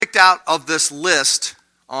out of this list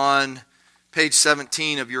on page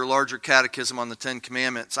 17 of your larger catechism on the Ten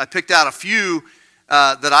Commandments, I picked out a few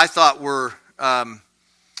that I thought were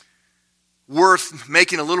worth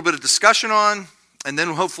making a little bit of discussion on, and then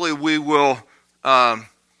hopefully we will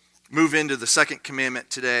move into the second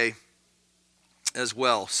commandment today as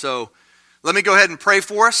well. So let me go ahead and pray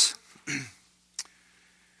for us.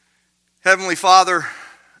 Heavenly Father,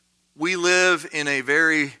 we live in a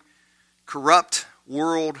very corrupt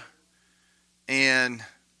world, and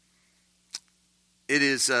it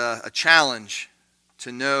is a challenge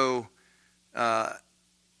to know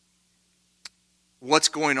what's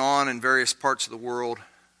going on in various parts of the world.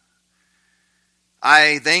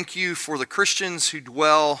 I thank you for the Christians who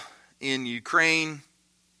dwell in Ukraine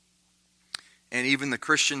and even the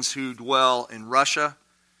Christians who dwell in Russia.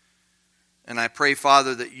 And I pray,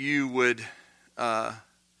 Father, that you would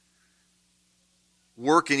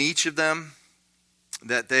work in each of them,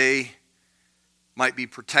 that they might be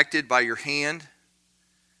protected by your hand,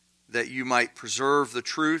 that you might preserve the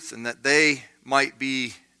truth, and that they might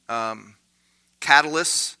be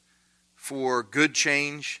catalysts for good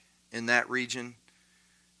change in that region.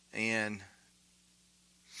 And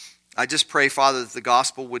I just pray, Father, that the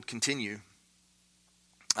gospel would continue.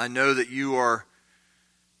 I know that you are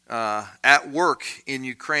at work in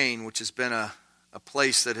Ukraine, which has been a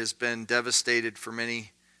place that has been devastated for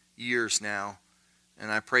many years now.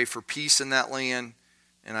 And I pray for peace in that land,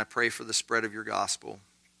 and I pray for the spread of your gospel.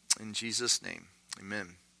 In Jesus' name,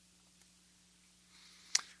 amen.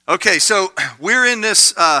 Okay, so we're in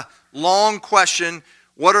this long question,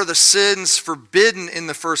 what are the sins forbidden in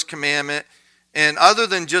the first commandment? And other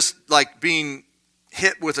than just like being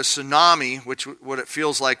hit with a tsunami, which what it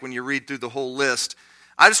feels like when you read through the whole list,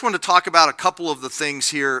 I just want to talk about a couple of the things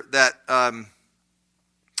here that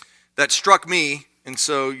that struck me. And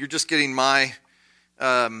so you're just getting my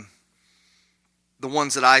the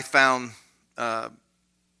ones that I found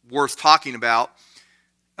worth talking about.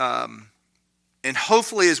 And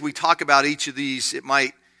hopefully as we talk about each of these, it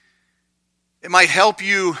might help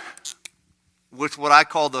you with what I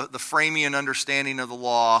call the Framian understanding of the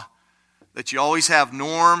law, that you always have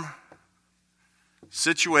norm,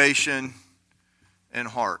 situation, and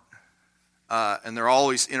heart. And they're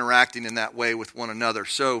always interacting in that way with one another.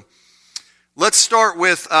 So let's start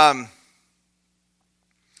with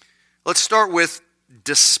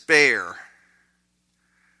despair.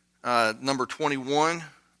 Number 21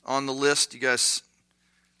 on the list. You guys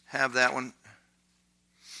have that one.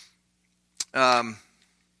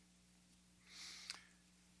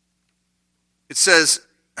 It says,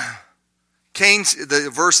 the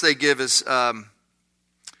verse they give is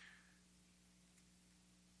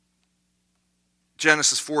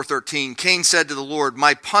Genesis 4:13. Cain said to the Lord,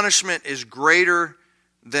 "My punishment is greater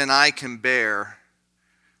than I can bear."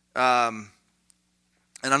 And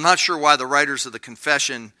I'm not sure why the writers of the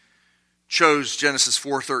confession chose Genesis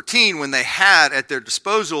 4:13 when they had at their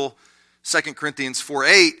disposal 2 Corinthians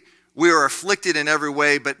 4:8. We are afflicted in every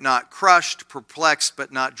way but not crushed, perplexed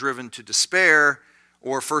but not driven to despair.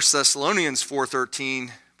 Or 1 Thessalonians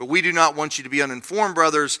 4:13. But we do not want you to be uninformed,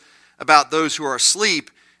 brothers, about those who are asleep,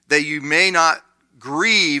 that you may not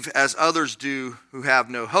grieve as others do who have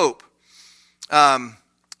no hope.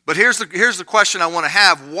 But here's the question I want to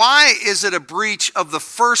have. Why is it a breach of the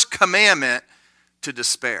first commandment to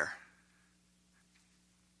despair?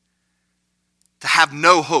 To have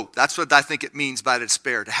no hope. That's what I think it means by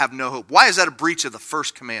despair, to have no hope. Why is that a breach of the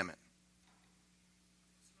first commandment?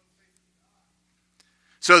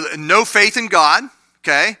 So no faith in God,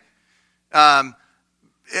 okay? I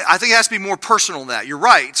think it has to be more personal than that. You're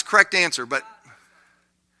right, it's the correct answer, but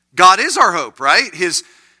God is our hope, right?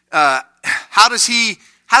 How does he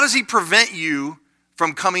prevent you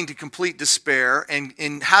from coming to complete despair,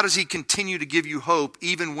 and how does he continue to give you hope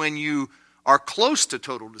even when you are close to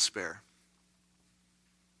total despair?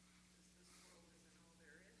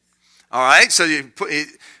 All right, so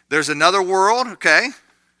there's another world, okay?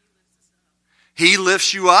 He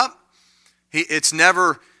lifts you up. It's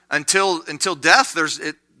never until death.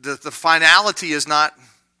 The finality is not.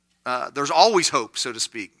 There's always hope, so to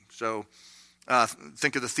speak. So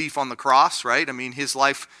think of the thief on the cross, right? I mean, his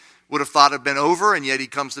life would have thought it had been over, and yet he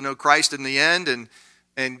comes to know Christ in the end,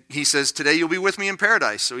 and he says, "Today you'll be with me in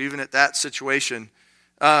paradise." So even at that situation.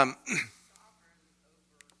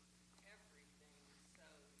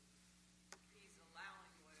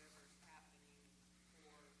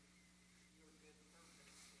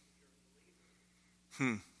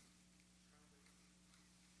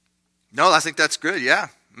 No, I think that's good, yeah.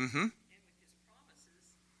 Mm-hmm. And with his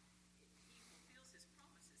promises, he fulfills his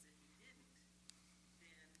promises. If he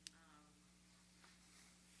didn't,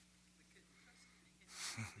 then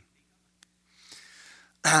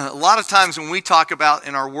a lot of times when we talk about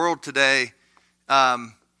in our world today,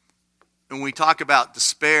 when we talk about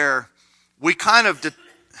despair, we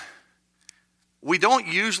we don't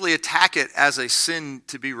usually attack it as a sin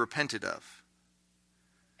to be repented of.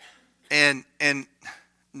 And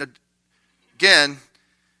again,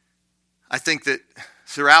 I think that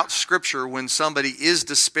throughout Scripture, when somebody is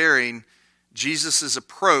despairing, Jesus'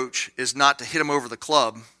 approach is not to hit him over the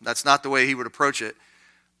club. That's not the way he would approach it.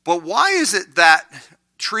 But why is it that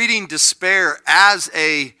treating despair as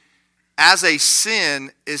a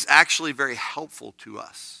sin is actually very helpful to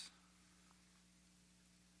us?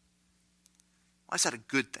 Why is that a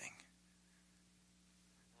good thing?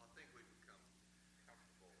 Well, I think we become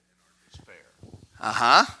comfortable in our despair.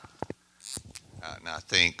 And I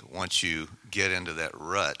think once you get into that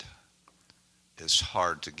rut, it's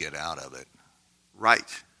hard to get out of it.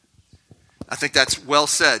 Right. I think that's well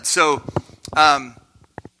said. So,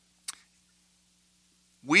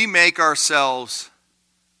 we make ourselves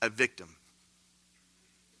a victim,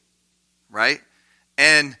 right?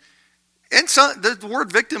 And the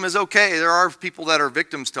word victim is okay. There are people that are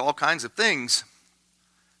victims to all kinds of things,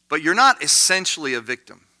 but you're not essentially a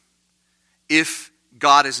victim if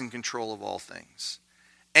God is in control of all things.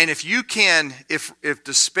 And if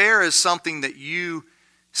despair is something that you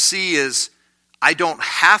see as, I don't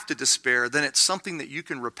have to despair, then it's something that you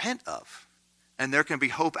can repent of, and there can be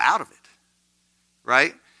hope out of it.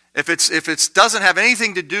 Right? If it doesn't have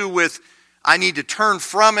anything to do with I need to turn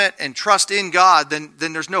from it and trust in God, then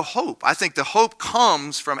there's no hope. I think the hope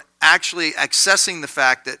comes from actually accessing the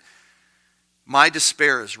fact that my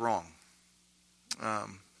despair is wrong.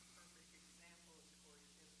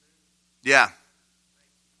 Yeah.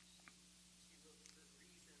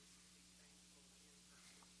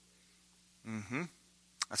 Mm-hmm.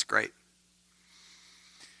 That's great.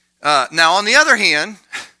 Now, on the other hand,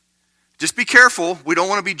 just be careful. We don't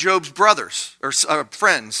want to be Job's brothers or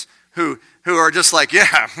friends who are just like,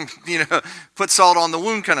 yeah, put salt on the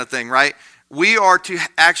wound kind of thing, right? We are to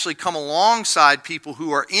actually come alongside people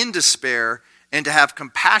who are in despair and to have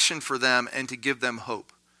compassion for them and to give them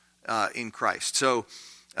hope in Christ. So,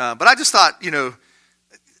 but I just thought,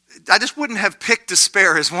 I just wouldn't have picked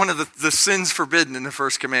despair as one of the sins forbidden in the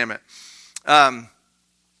first commandment.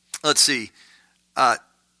 Let's see.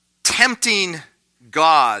 Tempting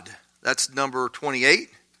God. That's number 28.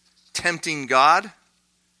 Tempting God.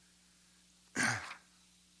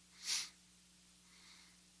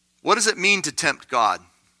 What does it mean to tempt God?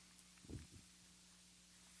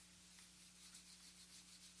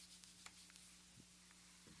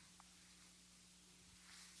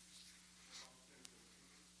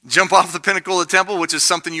 Jump off the pinnacle of the temple, which is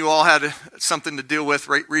something you all had something to deal with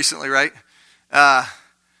recently, right?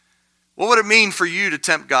 What would it mean for you to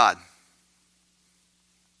tempt God?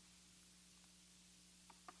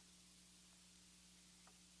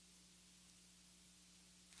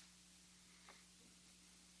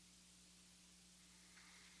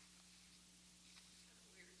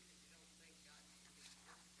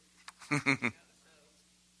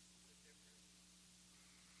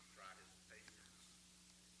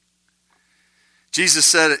 Jesus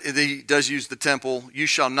said, he does use the temple, you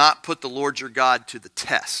shall not put the Lord your God to the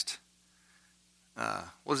test.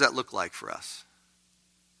 What does that look like for us?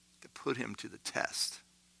 To put him to the test.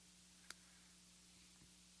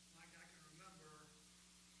 Like I can remember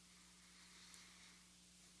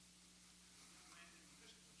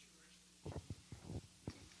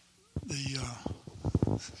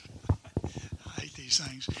I hate these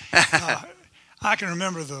things. I can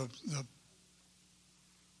remember the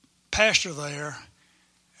pastor there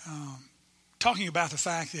talking about the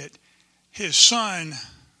fact that his son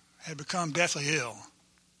had become deathly ill,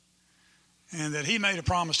 and that he made a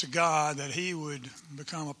promise to God that he would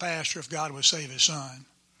become a pastor if God would save his son.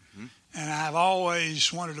 Mm-hmm. And I've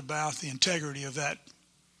always wondered about the integrity of that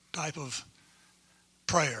type of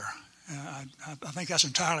prayer. I think that's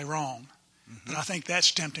entirely wrong, but I think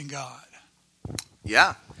that's tempting God.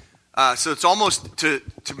 Yeah. So it's almost to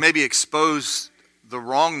maybe expose the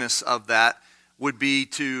wrongness of that would be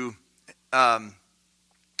to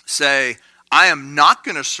say, I am not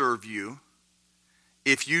going to serve you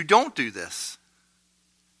if you don't do this.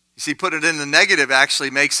 You see, put it in the negative actually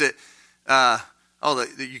makes it, that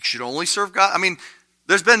you should only serve God. I mean,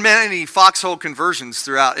 there's been many foxhole conversions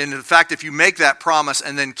throughout, and in fact, if you make that promise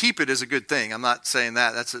and then keep it is a good thing. I'm not saying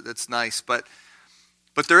that. That's nice, but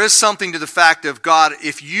there is something to the fact of God,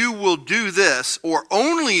 if you will do this, or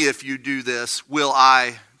only if you do this, will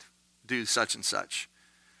I do such and such.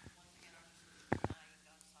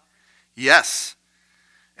 Yes.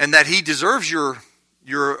 And that he deserves your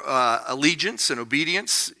allegiance and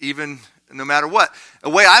obedience, even no matter what. The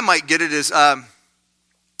way I might get it is, and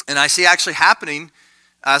I see actually happening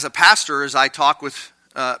as a pastor as I talk with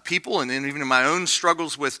people, and then even in my own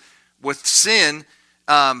struggles with sin,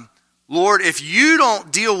 Lord, if you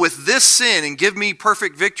don't deal with this sin and give me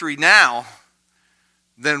perfect victory now,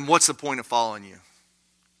 then what's the point of following you?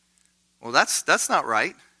 Well, that's not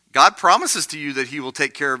right. God promises to you that he will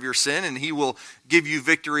take care of your sin and he will give you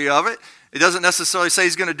victory of it. It doesn't necessarily say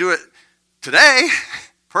he's going to do it today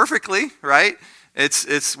perfectly, right?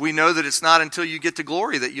 We know that it's not until you get to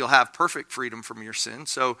glory that you'll have perfect freedom from your sin.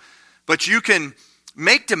 So, but you can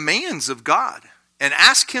make demands of God and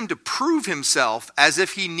ask him to prove himself as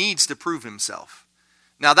if he needs to prove himself.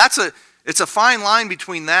 Now it's a fine line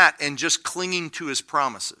between that and just clinging to his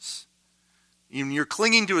promises. When you're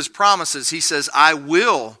clinging to his promises, he says, I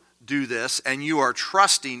will do this, and you are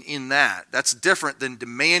trusting in that. That's different than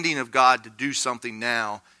demanding of God to do something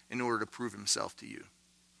now in order to prove himself to you.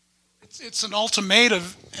 It's an ultimatum,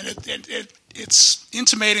 and it's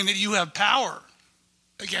intimating that you have power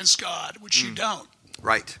against God, which you don't.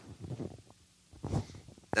 Right.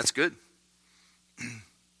 That's good.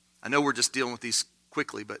 I know we're just dealing with these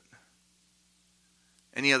quickly, but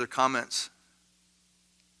any other comments?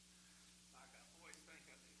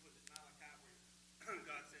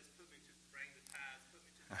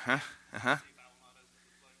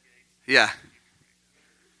 Yeah.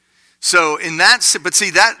 So in that, but see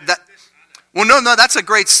that well, no, that's a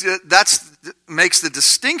great. Makes the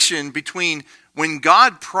distinction between when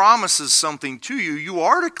God promises something to you, you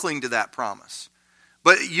are to cling to that promise.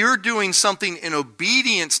 But you're doing something in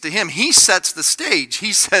obedience to him. He sets the stage.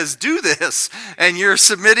 He says, do this. And you're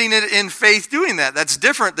submitting it in faith doing that. That's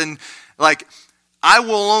different than like, I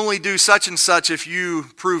will only do such and such if you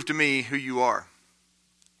prove to me who you are.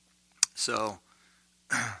 So,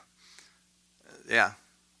 yeah.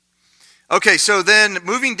 Okay, so then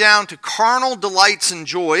moving down to carnal delights and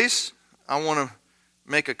joys. I want to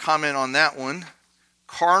make a comment on that one.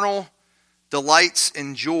 Carnal delights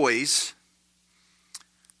and joys.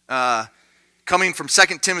 Coming from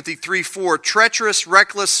 2 Timothy 3:4, treacherous,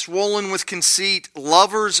 reckless, swollen with conceit,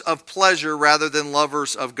 lovers of pleasure rather than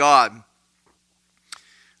lovers of God.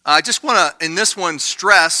 I just want to, in this one,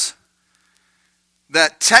 stress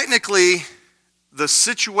that technically the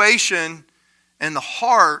situation and the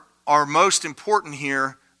heart are most important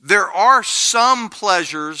here. There are some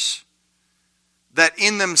pleasures that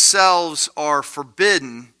in themselves are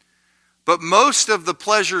forbidden, but most of the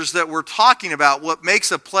pleasures that we're talking about, what makes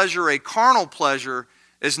a pleasure a carnal pleasure,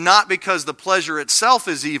 is not because the pleasure itself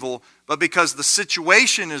is evil, but because the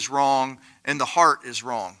situation is wrong and the heart is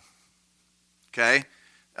wrong. Okay?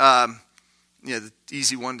 The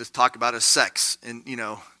easy one to talk about is sex. And,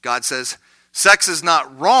 God says, sex is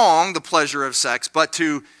not wrong, the pleasure of sex, but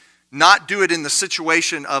to not do it in the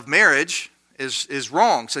situation of marriage is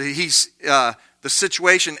wrong. So he's the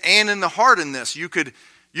situation and in the heart in this. You could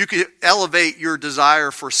elevate your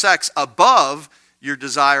desire for sex above your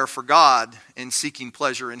desire for God and seeking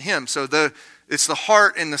pleasure in him. So it's the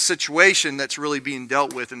heart and the situation that's really being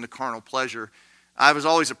dealt with in the carnal pleasure. I was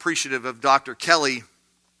always appreciative of Dr. Kelly,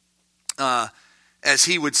 as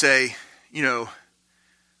he would say,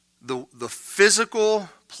 the physical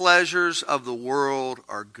pleasures of the world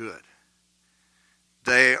are good.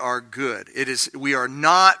 They are good. We are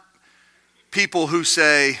not people who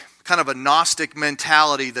say, kind of a Gnostic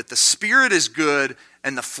mentality, that the spirit is good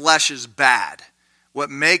and the flesh is bad. What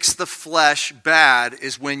makes the flesh bad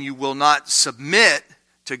is when you will not submit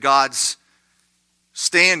to God's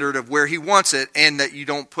standard of where he wants it, and that you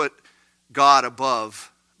don't put God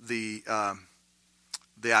above the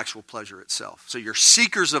actual pleasure itself. So you're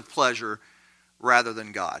seekers of pleasure rather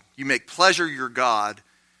than God. You make pleasure your God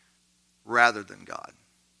rather than God.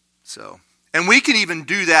 So, and we can even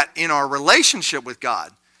do that in our relationship with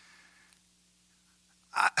God.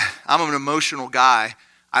 I'm an emotional guy.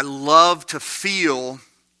 I love to feel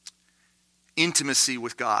intimacy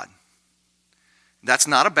with God. That's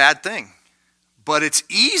not a bad thing. But it's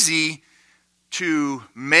easy to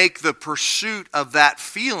make the pursuit of that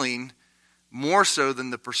feeling more so than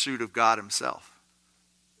the pursuit of God himself.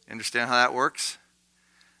 You understand how that works?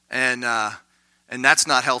 And that's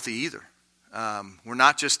not healthy either. We're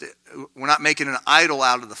not making an idol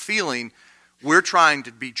out of the feeling. We're trying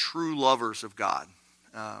to be true lovers of God.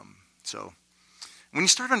 So when you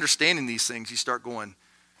start understanding these things, you start going,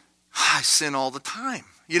 I sin all the time.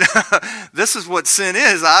 This is what sin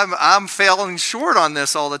is. I'm failing short on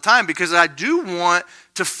this all the time because I do want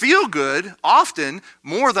to feel good often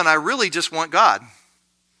more than I really just want God.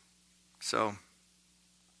 So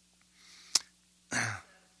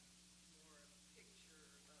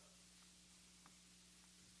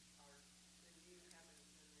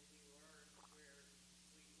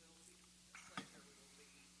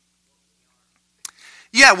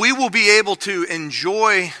yeah, we will be able to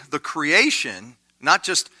enjoy the creation,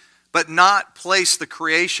 but not place the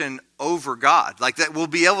creation over God. Like that, we'll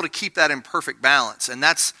be able to keep that in perfect balance. And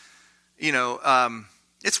that's,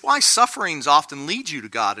 it's why sufferings often lead you to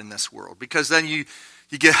God in this world, because then you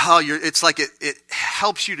get it's like it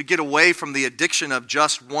helps you to get away from the addiction of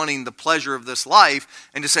just wanting the pleasure of this life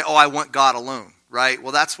and to say, oh, I want God alone, right?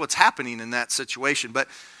 Well, that's what's happening in that situation. But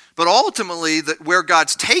ultimately, where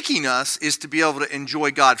God's taking us is to be able to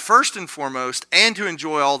enjoy God first and foremost, and to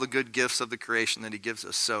enjoy all the good gifts of the creation that he gives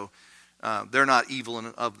us. So they're not evil in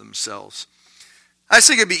and of themselves. I just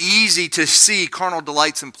think it'd be easy to see carnal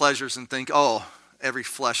delights and pleasures and think, oh, every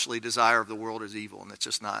fleshly desire of the world is evil, and that's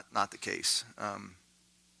just not the case.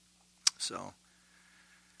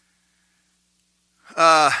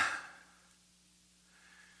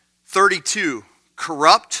 32,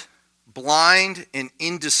 corrupt, blind, and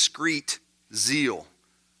indiscreet zeal.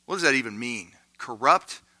 What does that even mean?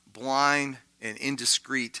 Corrupt, blind, and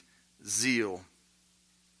indiscreet zeal.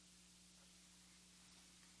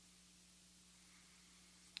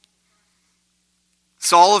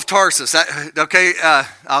 Saul of Tarsus.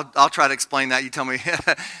 I'll try to explain that. You tell me.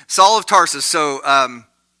 Saul of Tarsus. So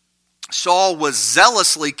Saul was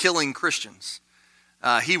zealously killing Christians.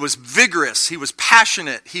 He was vigorous. He was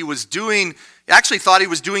passionate. He actually thought he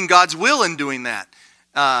was doing God's will in doing that.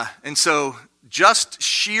 And so just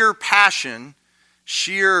sheer passion,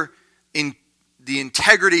 in the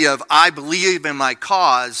integrity of I believe in my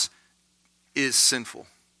cause is sinful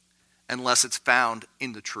unless it's found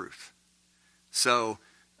in the truth. So,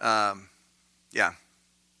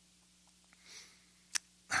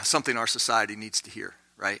 something our society needs to hear,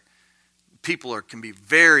 right? People can be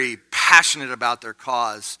very passionate about their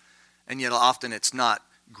cause, and yet often it's not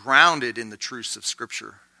grounded in the truths of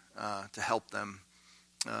Scripture to help them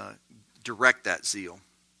direct that zeal.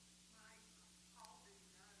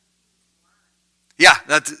 Yeah,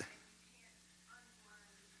 that's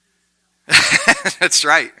that's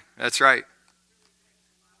right. That's right.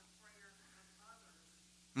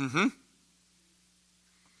 Mm-hmm.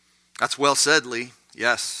 That's well said, Lee.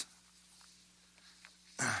 Yes.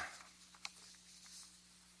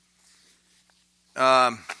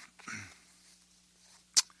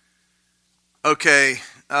 Okay.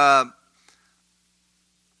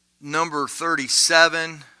 Number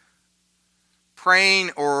 37.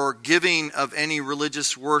 Praying or giving of any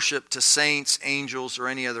religious worship to saints, angels, or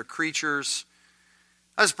any other creatures.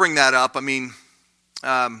 I just bring that up. I mean,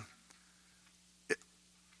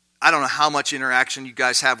 I don't know how much interaction you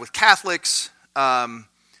guys have with Catholics. I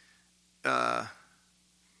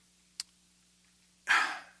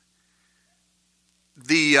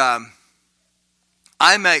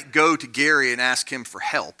might go to Gary and ask him for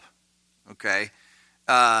help. Okay,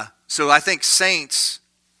 so I think saints,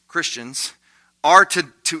 Christians, are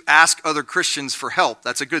to ask other Christians for help.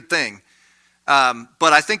 That's a good thing.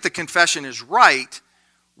 But I think the confession is right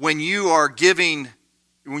when you're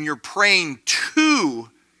praying to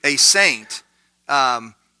a saint,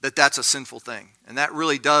 that's a sinful thing. And that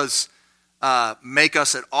really does make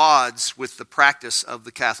us at odds with the practice of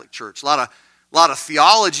the Catholic Church. A lot of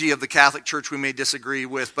theology of the Catholic Church we may disagree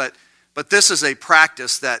with, but this is a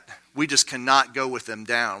practice that we just cannot go with them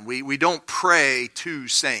down. We don't pray to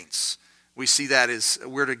saints. We see that as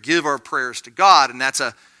we're to give our prayers to God, and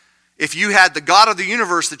if you had the God of the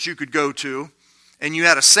universe that you could go to, and you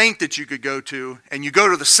had a saint that you could go to, and you go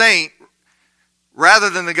to the saint rather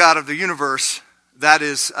than the God of the universe,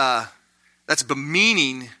 that's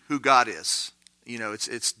bemeaning who God is.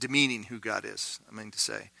 It's demeaning who God is, I mean to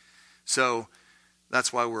say. So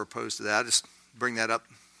that's why we're opposed to that. I just bring that up.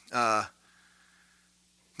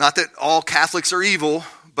 Not that all Catholics are evil,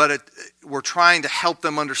 but we're trying to help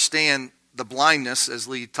them understand the blindness, as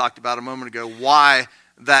Lee talked about a moment ago, why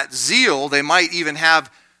that zeal, they might even have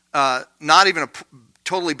not even a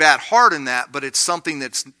totally bad heart in that, but it's something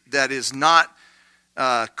that is not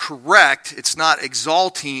correct. It's not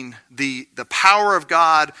exalting the power of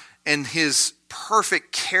God and his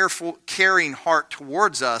perfect, careful, caring heart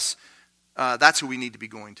towards us. That's who we need to be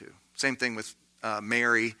going to. Same thing with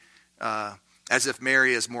Mary, as if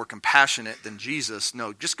Mary is more compassionate than Jesus.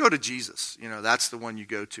 No, just go to Jesus. That's the one you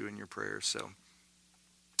go to in your prayers. So,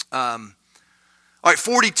 all right,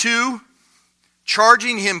 42,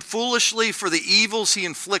 charging him foolishly for the evils he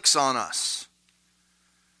inflicts on us.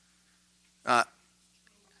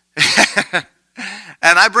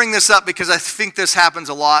 And I bring this up because I think this happens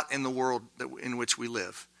a lot in the world in which we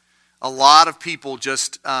live. A lot of people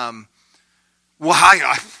just, I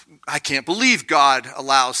can't believe God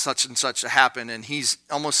allows such and such to happen, and he's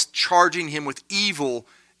almost charging him with evil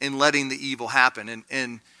and letting the evil happen.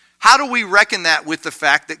 And How do we reckon that with the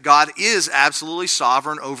fact that God is absolutely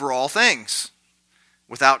sovereign over all things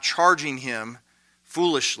without charging him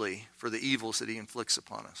foolishly for the evils that he inflicts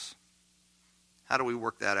upon us? How do we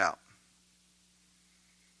work that out?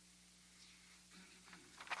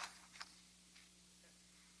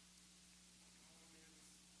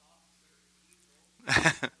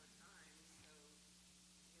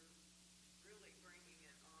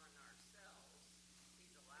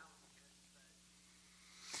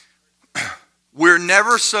 We're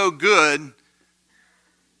never so good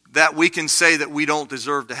that we can say that we don't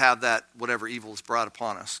deserve to have that, whatever evil is brought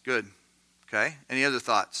upon us. Good. Okay. Any other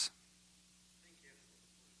thoughts?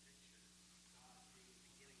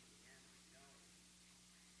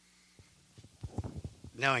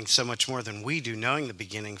 Knowing so much more than we do, knowing the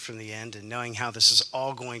beginning from the end, and knowing how this is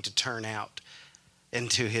all going to turn out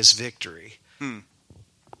into his victory. Mm-hmm.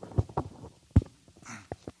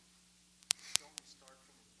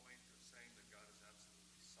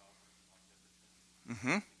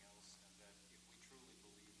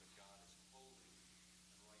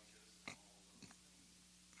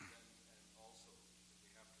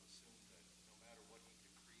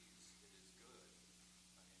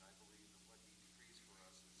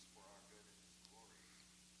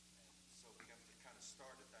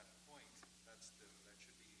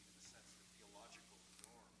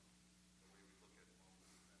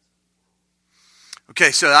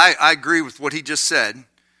 Okay, so I agree with what he just said.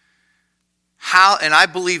 How, and I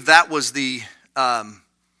believe that was the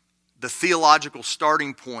theological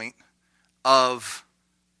starting point of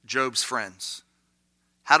Job's friends.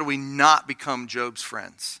 How do we not become Job's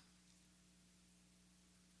friends?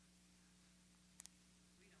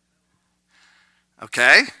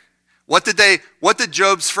 Okay, what did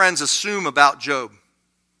Job's friends assume about Job?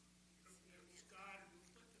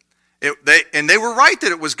 They were right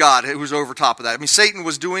that it was God who was over top of that. I mean, Satan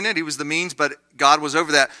was doing it. He was the means, but God was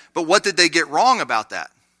over that. But what did they get wrong about that?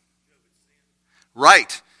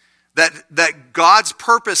 Right. That God's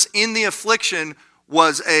purpose in the affliction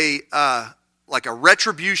was like a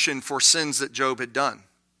retribution for sins that Job had done.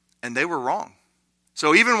 And they were wrong.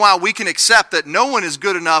 So even while we can accept that no one is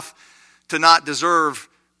good enough to not deserve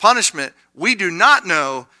punishment, we do not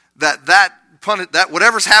know that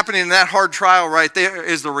whatever's happening in that hard trial right there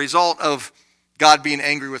is the result of God being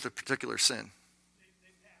angry with a particular sin.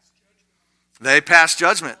 They pass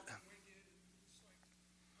judgment.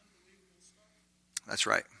 That's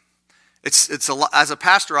right. It's a lot, as a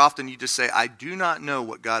pastor, often you just say, I do not know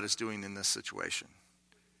what God is doing in this situation.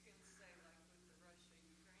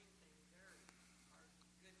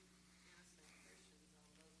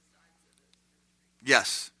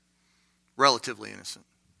 Yes, relatively innocent.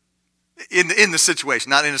 In the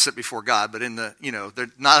situation, not innocent before God, but in the,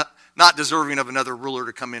 they're not deserving of another ruler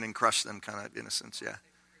to come in and crush them kind of innocence, yeah.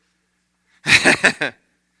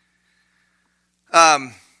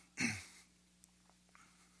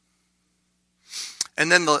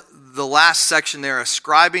 And then the last section there,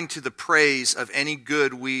 ascribing to the praise of any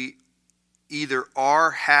good we either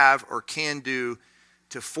are, have, or can do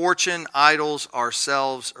to fortune, idols,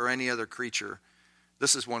 ourselves, or any other creature.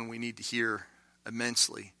 This is one we need to hear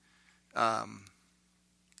immensely.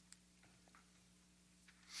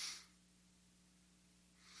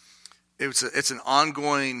 It's an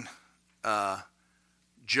ongoing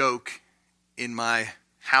joke in my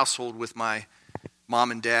household with my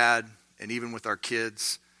mom and dad, and even with our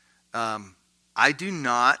kids. I do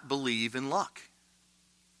not believe in luck.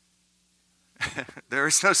 There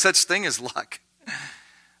is no such thing as luck.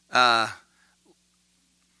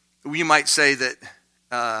 We might say that,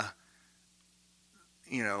 I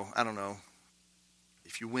don't know,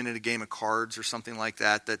 if you win at a game of cards or something like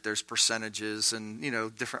that, that there's percentages and,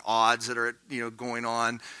 different odds that are, going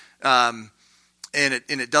on. And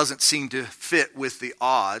it doesn't seem to fit with the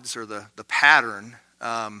odds or the pattern.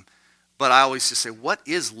 But I always just say, what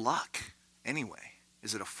is luck anyway?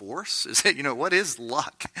 Is it a force? Is it, what is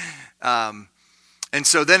luck? And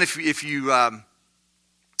so then if you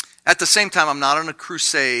at the same time, I'm not on a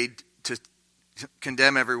crusade to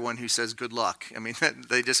condemn everyone who says good luck. I mean,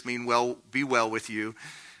 they just mean, well, be well with you,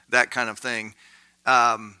 that kind of thing.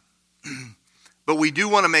 But we do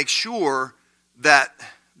want to make sure that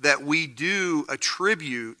we do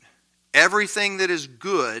attribute everything that is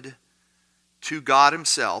good to God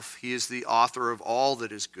himself. He is the author of all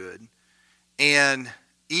that is good. And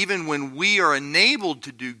even when we are enabled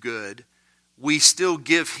to do good, we still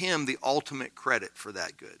give him the ultimate credit for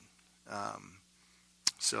that good.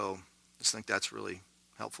 So I just think that's really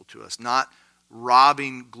helpful to us. Not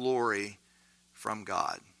robbing glory from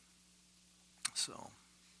God. So.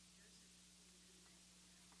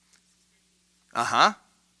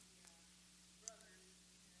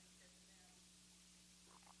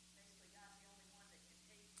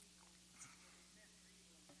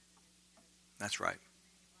 That's right.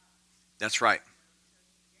 That's right.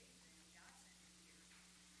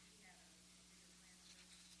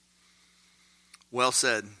 Well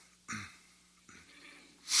said.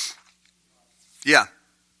 Yeah.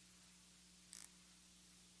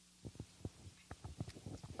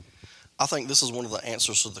 I think this is one of the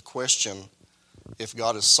answers to the question, if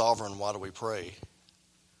God is sovereign, why do we pray?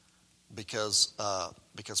 Because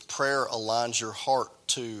prayer aligns your heart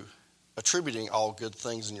to attributing all good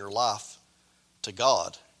things in your life to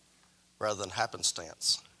God rather than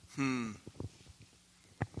happenstance. And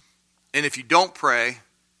if you don't pray,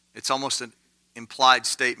 it's almost an implied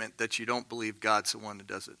statement that you don't believe God's the one that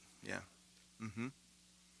does it. Yeah. Mm-hmm.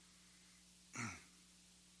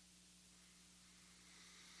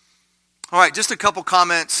 All right, just a couple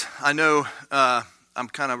comments. I know I'm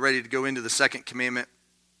kind of ready to go into the second commandment.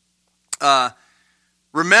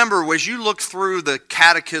 Remember, as you look through the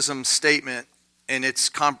catechism statement and its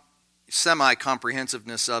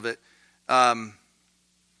semi-comprehensiveness of it,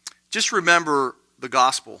 just remember the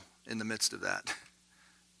gospel in the midst of that.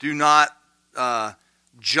 Do not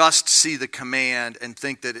just see the command and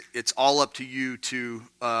think that it's all up to you to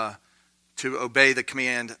obey the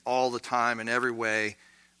command all the time in every way.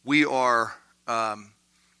 We are, we're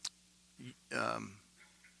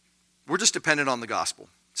just dependent on the gospel.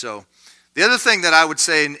 So the other thing that I would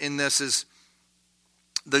say in this is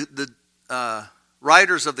the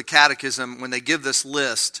writers of the catechism, when they give this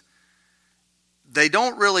list, they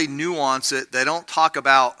don't really nuance it. They don't talk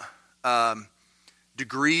about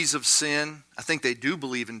degrees of sin. I think they do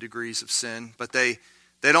believe in degrees of sin, but they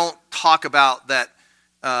don't talk about that.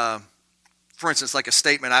 For instance, like a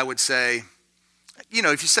statement I would say,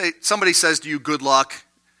 if somebody says to you, good luck,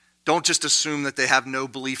 don't just assume that they have no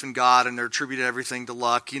belief in God and they're attributing everything to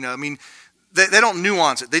luck. They don't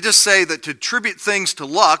nuance it. They just say that to attribute things to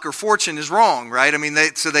luck or fortune is wrong, right?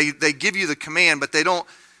 They give you the command, but they don't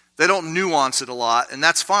nuance it a lot, and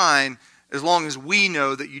that's fine as long as we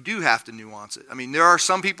know that you do have to nuance it. There are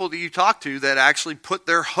some people that you talk to that actually put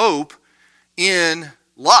their hope in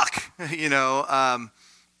luck,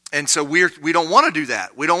 and so we don't want to do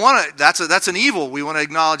that. We don't want to. That's an evil. We want to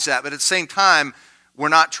acknowledge that, but at the same time, we're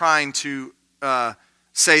not trying to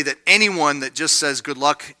say that anyone that just says good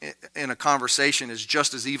luck in a conversation is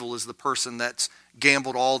just as evil as the person that's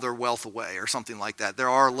gambled all their wealth away or something like that. There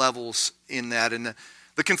are levels in that, and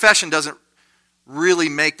the confession doesn't really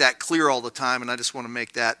make that clear all the time, and I just want to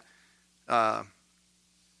make that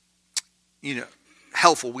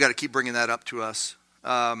helpful. We got to keep bringing that up to us.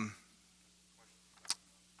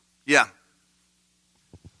 Yeah.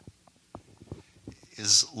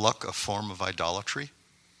 Is luck a form of idolatry?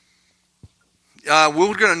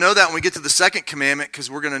 We're going to know that when we get to the second commandment, because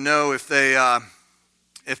we're going to know if it's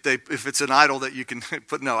an idol that you can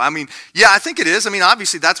put. No, I think it is.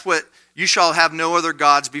 Obviously that's what you shall have no other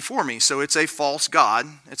gods before me. So it's a false god.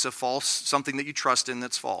 It's a false something that you trust in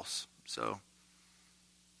that's false. So,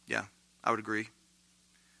 yeah, I would agree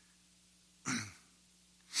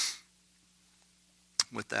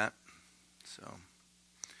with that. So,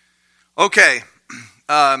 okay.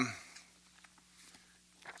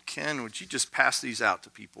 Ken, would you just pass these out to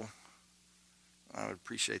people? I would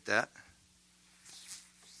appreciate that.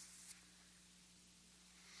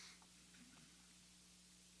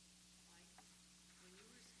 When you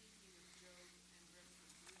were speaking of Job and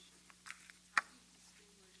retribution, how do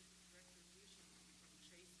you distinguish retribution from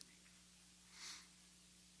chastening?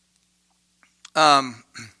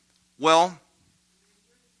 Well,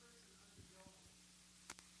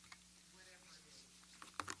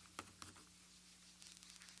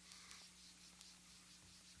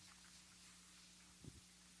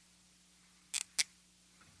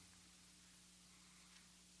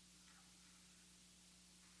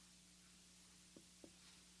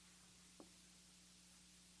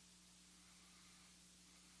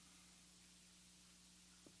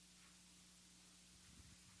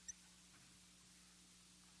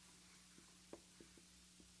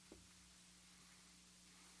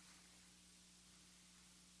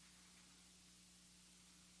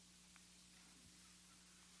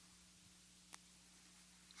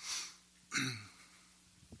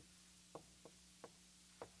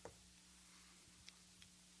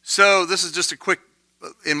 so this is just a quick,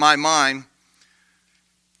 in my mind,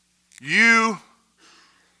 you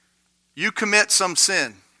commit some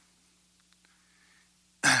sin.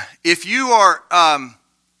 If you are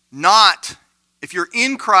if you're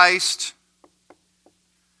in Christ,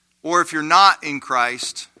 or if you're not in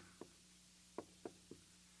Christ,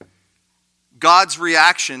 God's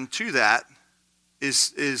reaction to that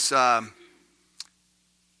is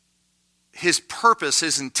his purpose,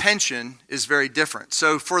 his intention is very different.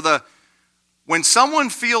 So for the When someone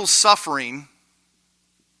feels suffering,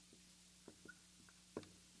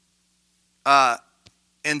 and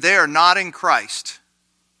they are not in Christ,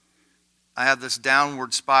 I have this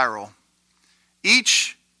downward spiral.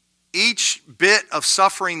 Each bit of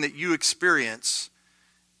suffering that you experience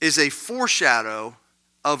is a foreshadow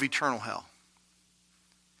of eternal hell.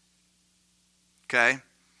 Okay?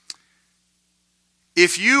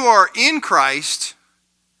 If you are in Christ,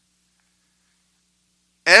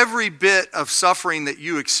 every bit of suffering that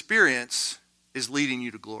you experience is leading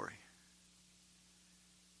you to glory.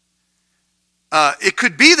 It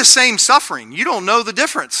could be the same suffering. You don't know the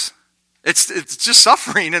difference. It's just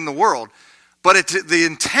suffering in the world. But the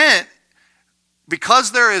intent,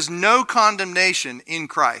 because there is no condemnation in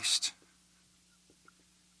Christ,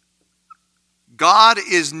 God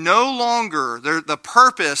is no longer, the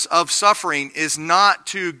purpose of suffering is not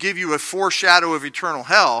to give you a foreshadow of eternal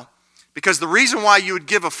hell, because the reason why you would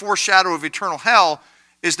give a foreshadow of eternal hell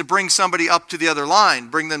is to bring somebody up to the other line,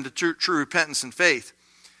 bring them to true repentance and faith.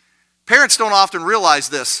 Parents don't often realize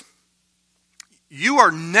this. You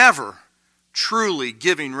are never truly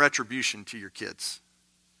giving retribution to your kids.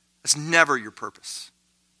 That's never your purpose.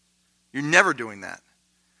 You're never doing that.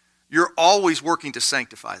 You're always working to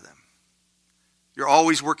sanctify them. You're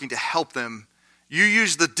always working to help them. You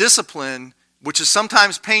use the discipline, which is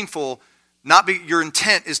sometimes painful, your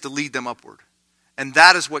intent is to lead them upward. And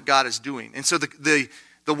that is what God is doing. And so the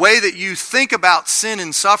way that you think about sin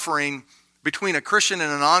and suffering between a Christian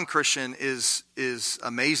and a non-Christian is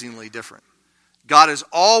amazingly different. God is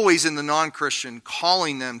always in the non-Christian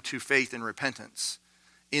calling them to faith and repentance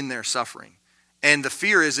in their suffering. And the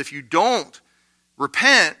fear is if you don't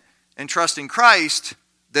repent and trust in Christ,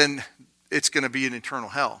 then it's going to be an eternal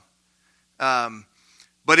hell.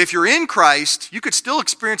 But if you're in Christ, you could still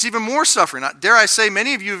experience even more suffering. Dare I say,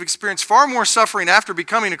 many of you have experienced far more suffering after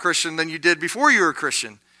becoming a Christian than you did before you were a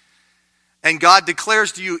Christian. And God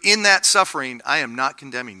declares to you in that suffering, I am not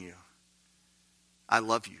condemning you. I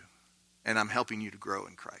love you. And I'm helping you to grow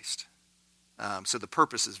in Christ. So the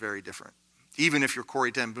purpose is very different. Even if you're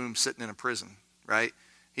Corrie ten Boom sitting in a prison, right?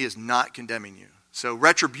 He is not condemning you. So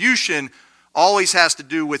retribution always has to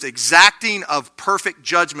do with exacting of perfect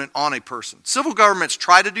judgment on a person. Civil governments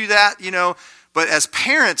try to do that, but as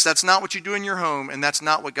parents, that's not what you do in your home, and that's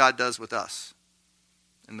not what God does with us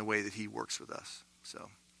in the way that he works with us. So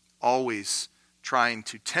always trying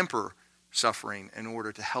to temper suffering in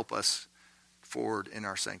order to help us forward in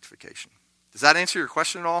our sanctification. Does that answer your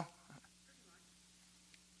question at all?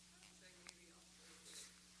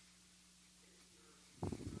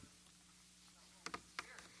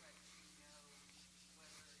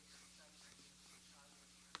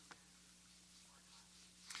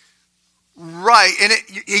 Right, and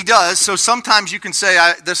he does. So sometimes you can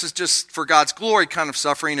say, this is just for God's glory kind of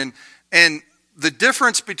suffering. And the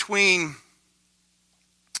difference between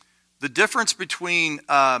the difference between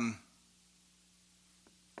Holy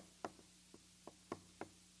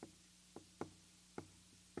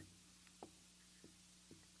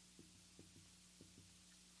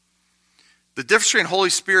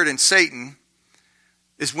Spirit and Satan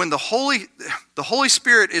is when the Holy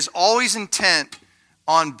Spirit is always intent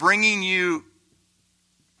on bringing you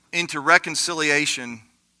into reconciliation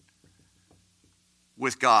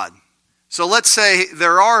with God. So let's say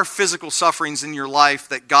there are physical sufferings in your life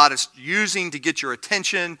that God is using to get your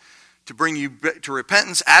attention, to bring you to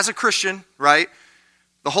repentance as a Christian, right?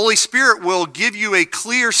 The Holy Spirit will give you a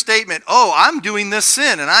clear statement, I'm doing this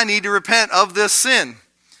sin and I need to repent of this sin.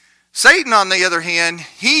 Satan, on the other hand,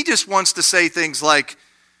 he just wants to say things like,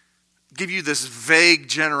 give you this vague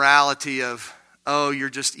generality of, you're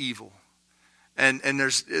just evil. And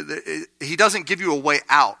he doesn't give you a way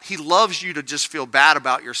out. He loves you to just feel bad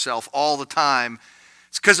about yourself all the time.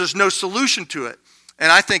 It's because there's no solution to it.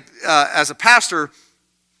 And I think as a pastor,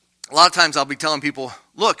 a lot of times I'll be telling people,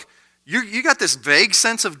 look, you got this vague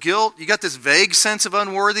sense of guilt. You got this vague sense of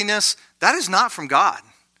unworthiness. That is not from God.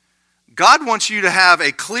 God wants you to have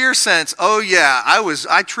a clear sense,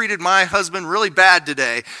 I treated my husband really bad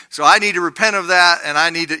today, so I need to repent of that, and I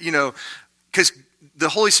need to, because the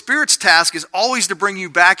Holy Spirit's task is always to bring you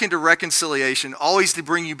back into reconciliation, always to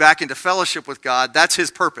bring you back into fellowship with God. That's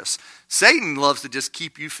his purpose. Satan loves to just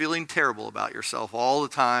keep you feeling terrible about yourself all the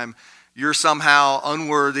time. You're somehow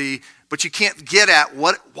unworthy, but you can't get at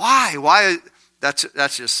why.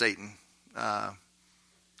 That's just Satan.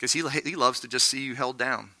 Because he loves to just see you held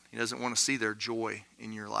down. He doesn't want to see their joy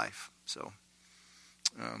in your life. So,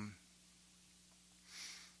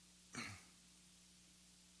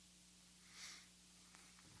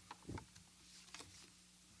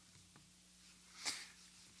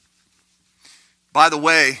 by the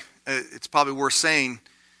way, it's probably worth saying,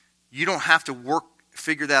 you don't have to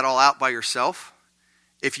figure that all out by yourself.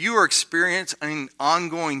 If you are experiencing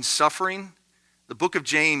ongoing suffering, the book of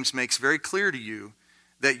James makes very clear to you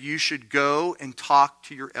that you should go and talk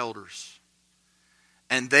to your elders.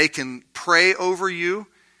 And they can pray over you,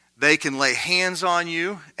 they can lay hands on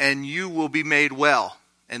you, and you will be made well.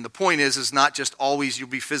 And the point is not just always you'll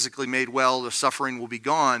be physically made well, the suffering will be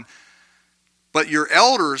gone, but your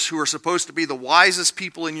elders, who are supposed to be the wisest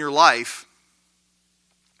people in your life,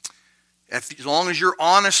 as long as you're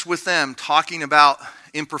honest with them, talking about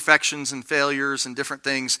imperfections and failures and different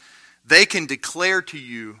things, they can declare to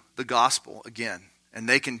you the gospel again. And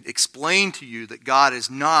they can explain to you that God is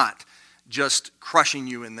not just crushing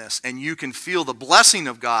you in this. And you can feel the blessing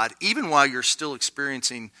of God even while you're still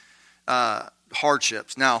experiencing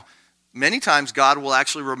hardships. Now, many times God will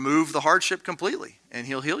actually remove the hardship completely and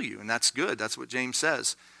he'll heal you. And that's good. That's what James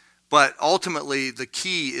says. But ultimately, the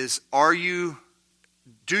key is,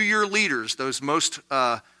 do your leaders, those most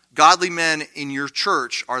godly men in your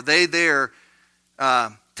church, are they there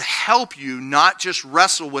to help you not just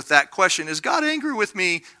wrestle with that question, is God angry with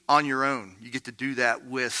me, on your own? You get to do that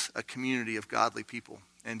with a community of godly people.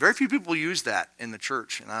 And very few people use that in the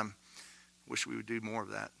church, and I wish we would do more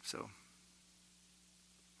of that. So,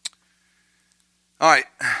 all right,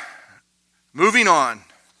 moving on.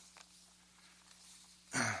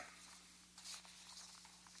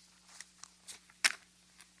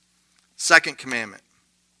 Second commandment.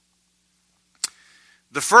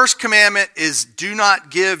 The first commandment is, do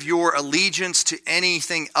not give your allegiance to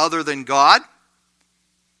anything other than God,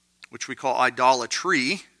 which we call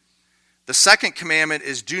idolatry. The second commandment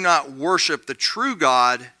is, do not worship the true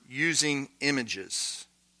God using images.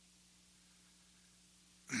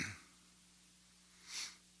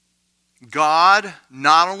 God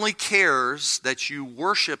not only cares that you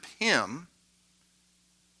worship him,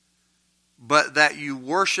 but that you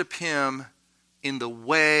worship him in the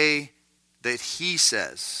way that he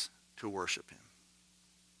says to worship him.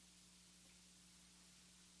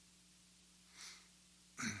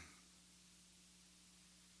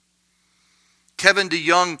 Kevin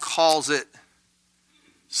DeYoung calls it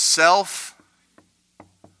self-willed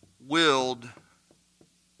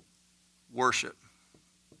worship.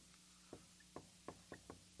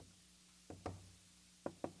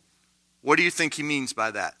 What do you think he means by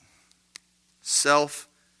that?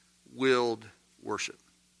 Self-willed worship.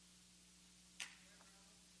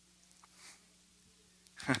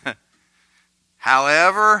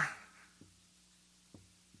 However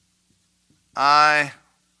I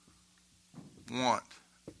want.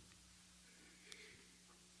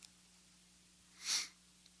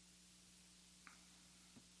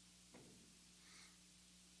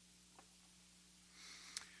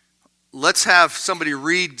 Let's have somebody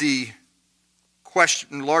read the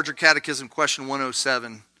question, Larger Catechism, question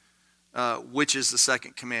 107, which is the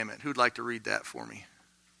second commandment. Who'd like to read that for me?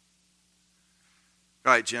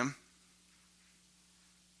 All right, Jim.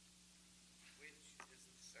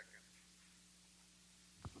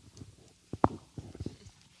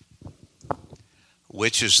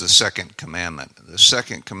 Which is the second commandment? The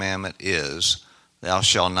second commandment is, thou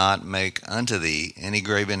shalt not make unto thee any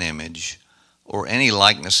graven image, or any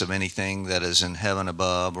likeness of anything that is in heaven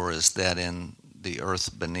above, or is that in the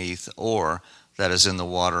earth beneath, or that is in the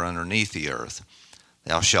water underneath the earth.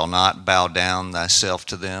 Thou shalt not bow down thyself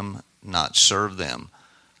to them, not serve them.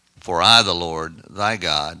 For I, the Lord, thy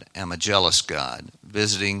God, am a jealous God,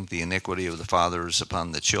 visiting the iniquity of the fathers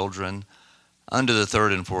upon the children, unto the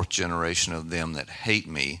third and fourth generation of them that hate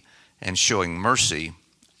me, and showing mercy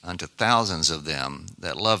unto thousands of them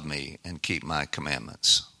that love me and keep my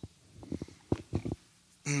commandments.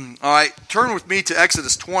 All right, turn with me to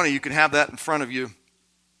Exodus 20. You can have that in front of you.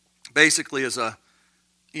 Basically as a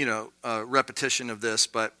repetition of this,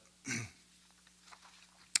 but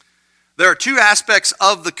there are two aspects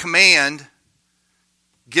of the command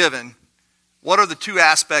given. What are the two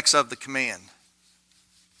aspects of the command?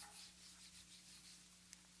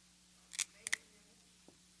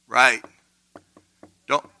 Right.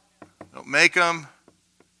 Don't make them.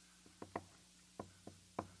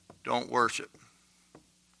 Don't worship.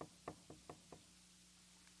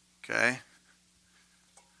 Okay.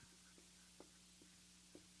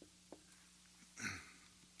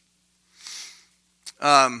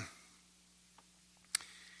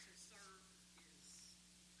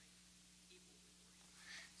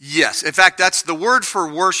 Yes. In fact, that's the word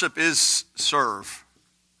for worship is serve.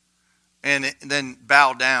 And then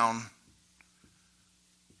bow down.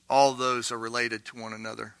 All those are related to one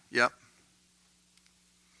another. Yep.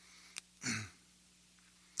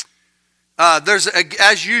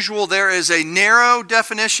 As usual, there is a narrow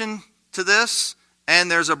definition to this, and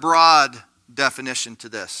there's a broad definition to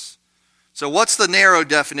this. So what's the narrow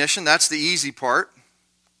definition? That's the easy part.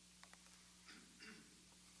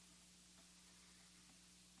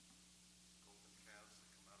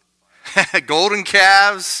 Golden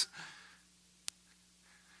calves.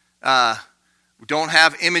 We don't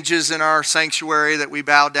have images in our sanctuary that we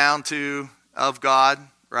bow down to of God,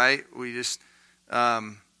 right? We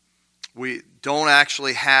don't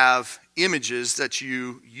actually have images that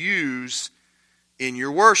you use in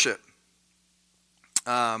your worship.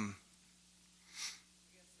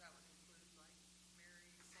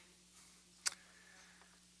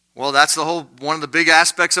 Well, that's one of the big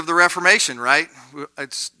aspects of the Reformation, right?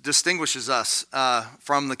 It distinguishes us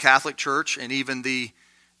from the Catholic Church and even the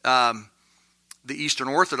Eastern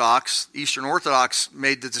Orthodox. Eastern Orthodox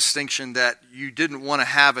made the distinction that you didn't want to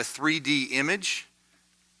have a 3D image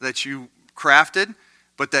that you crafted,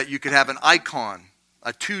 but that you could have an icon,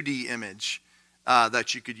 a 2D image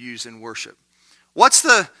that you could use in worship. What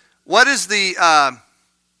is the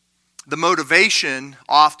motivation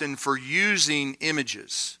often for using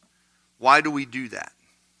images? Why do we do that?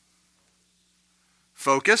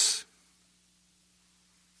 Focus.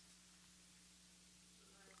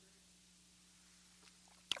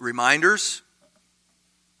 Reminders.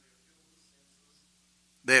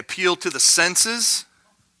 They appeal to the senses.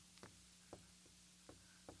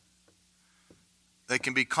 They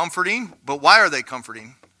can be comforting, but why are they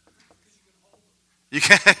comforting? You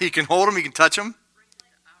can hold them, you can touch them.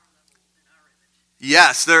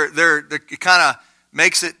 Yes, it kind of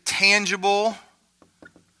makes it tangible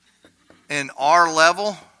in our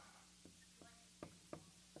level.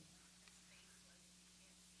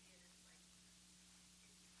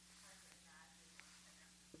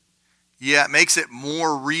 Yeah, it makes it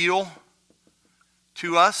more real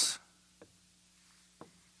to us.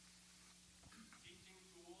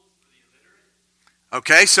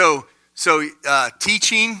 Okay, so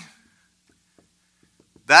teaching,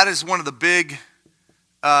 that is one of the big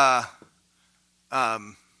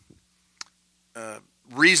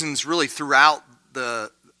reasons really throughout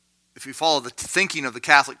if you follow the thinking of the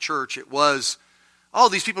Catholic Church, it was,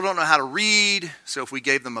 these people don't know how to read, so if we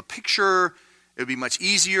gave them a picture, it would be much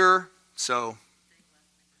easier. So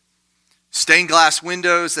stained glass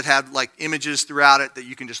windows that had like images throughout it that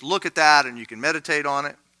you can just look at that and you can meditate on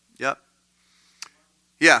it. Yep.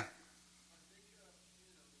 Yeah.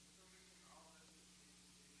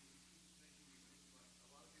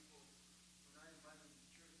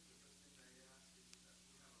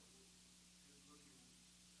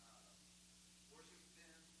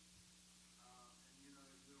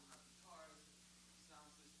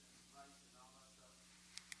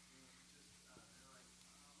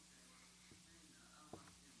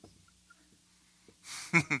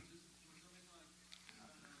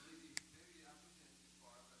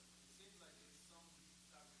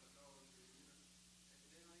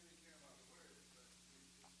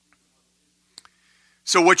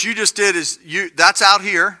 So what you just did is that's out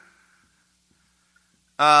here.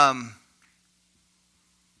 I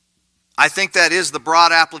think that is the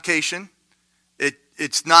broad application.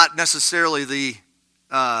 It's not necessarily the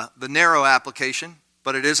narrow application,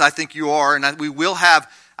 but it is. I think you are, and we will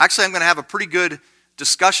have. Actually, I'm going to have a pretty good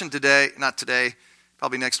discussion today. Not today,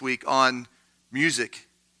 probably next week on music,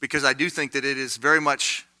 because I do think that it is very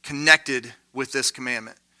much connected with this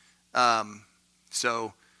commandment.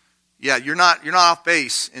 So. Yeah, you're not off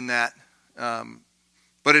base in that,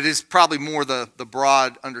 but it is probably more the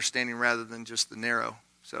broad understanding rather than just the narrow.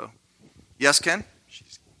 So, yes, Ken?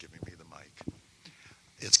 She's giving me the mic.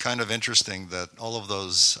 It's kind of interesting that all of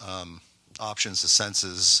those options, the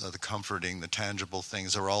senses, the comforting, the tangible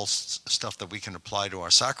things, are all stuff that we can apply to our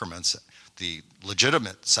sacraments, the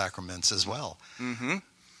legitimate sacraments as well. Mm-hmm.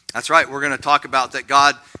 That's right. We're going to talk about that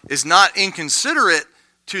God is not inconsiderate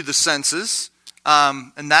to the senses.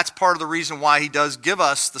 And that's part of the reason why he does give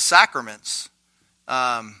us the sacraments.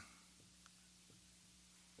 So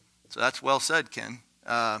that's well said, Ken.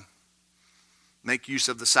 Make use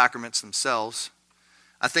of the sacraments themselves.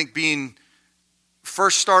 I think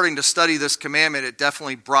first starting to study this commandment, it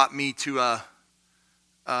definitely brought me to a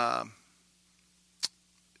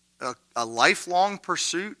lifelong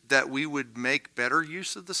pursuit that we would make better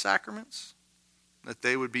use of the sacraments, that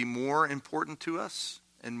they would be more important to us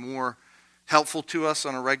and more helpful to us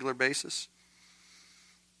on a regular basis.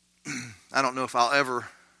 I don't know if I'll ever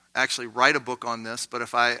actually write a book on this, but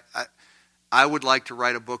if I would like to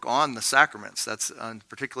write a book on the sacraments. That's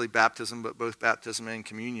particularly baptism, but both baptism and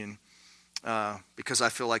communion, because I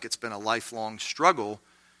feel like it's been a lifelong struggle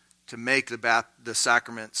to make the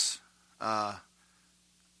sacraments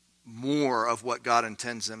more of what God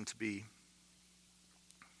intends them to be.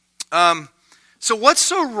 So what's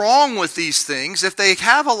so wrong with these things? If they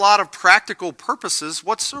have a lot of practical purposes,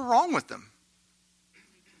 what's so wrong with them?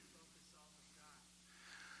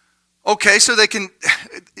 Okay, so they can,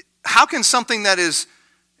 how can something that is,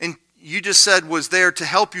 and you just said was there to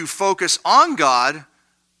help you focus on God,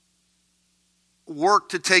 work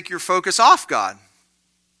to take your focus off God?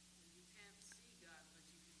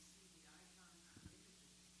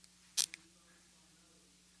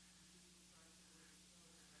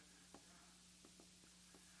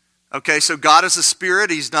 Okay, so God is a spirit.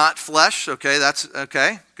 He's not flesh. Okay, that's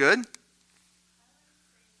okay. Good.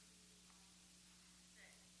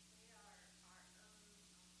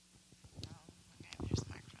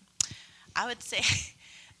 I would say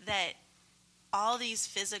that all these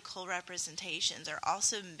physical representations are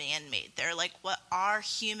also man-made. They're like what our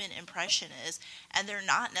human impression is, and they're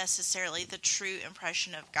not necessarily the true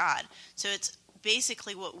impression of God. So it's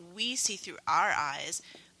basically what we see through our eyes,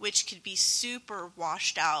 which could be super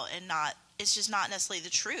washed out and not, it's just not necessarily the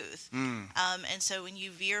truth. And so when you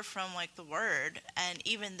veer from like the word, and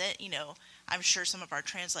even that, I'm sure some of our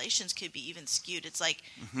translations could be even skewed. It's like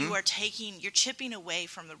you're chipping away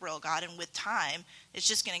from the real God, and with time, it's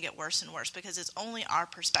just going to get worse and worse because it's only our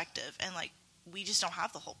perspective, and like we just don't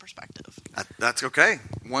have the whole perspective. That's okay.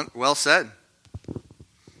 Well said.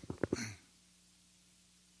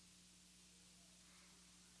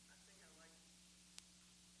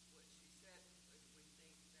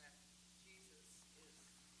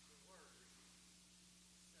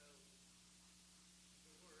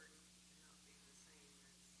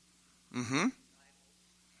 Mm-hmm.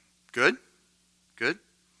 Good. Good.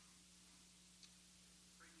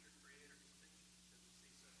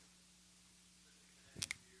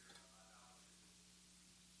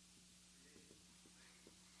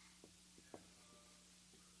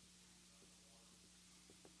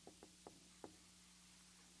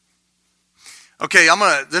 Okay, I'm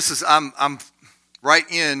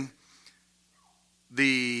right in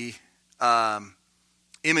the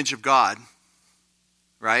image of God,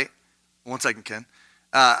 right? One second, Ken.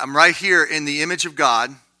 I'm right here in the image of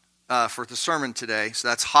God for the sermon today, so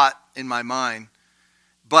that's hot in my mind.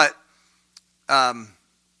 But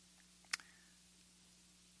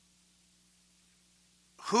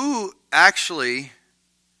who actually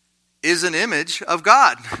is an image of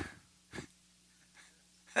God?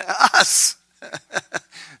 Us.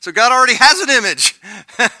 So God already has an image.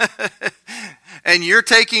 And you're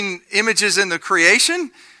taking images in the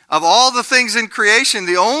creation. Of all the things in creation,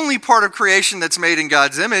 the only part of creation that's made in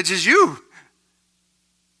God's image is you.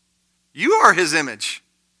 You are his image.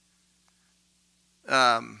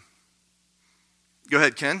 Go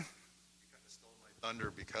ahead, Ken. You kind of stole my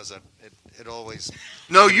thunder because it always...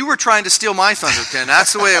 No, you were trying to steal my thunder, Ken.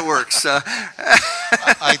 That's the way it works. I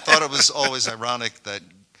thought it was always ironic that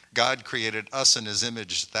God created us in his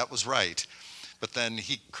image. That was right. But then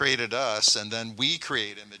he created us, and then we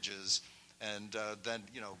create images. And then,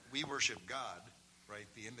 we worship God, right,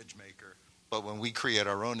 the image maker. But when we create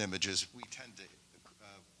our own images, we tend to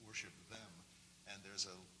worship them. And there's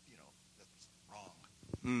that's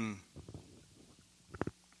wrong.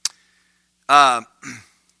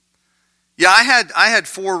 Yeah, I had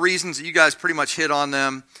 4 reasons that you guys pretty much hit on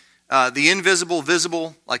them. The invisible,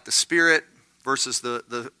 visible, like the spirit, versus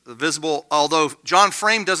the visible. Although John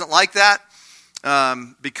Frame doesn't like that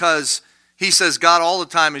because he says God all the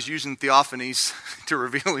time is using theophanies to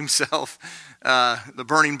reveal himself. The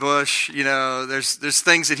burning bush, there's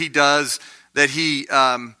things that he does that he,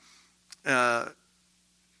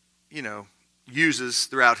 uses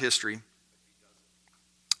throughout history.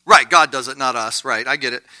 Right, God does it, not us. Right, I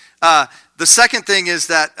get it. The second thing is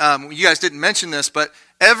that, you guys didn't mention this, but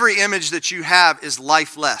every image that you have is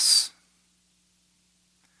lifeless.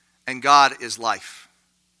 And God is life.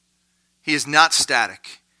 He is not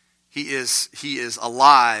static. He is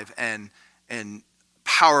alive and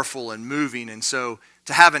powerful and moving. And so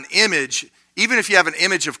to have an image, even if you have an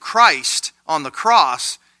image of Christ on the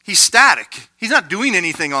cross, he's static. He's not doing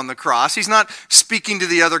anything on the cross. He's not speaking to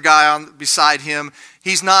the other guy beside him.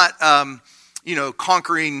 He's not,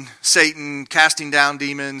 conquering Satan, casting down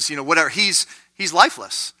demons, whatever. He's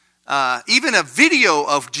lifeless. Even a video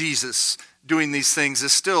of Jesus doing these things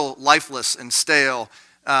is still lifeless and stale.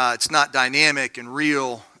 It's not dynamic and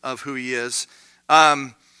real of who he is.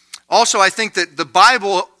 Also, I think that the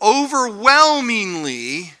Bible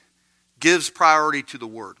overwhelmingly gives priority to the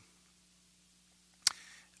Word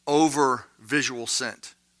over visual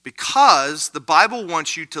scent, because the Bible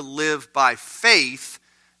wants you to live by faith,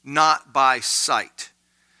 not by sight.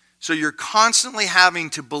 So you're constantly having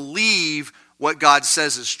to believe what God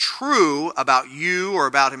says is true about you or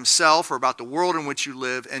about himself or about the world in which you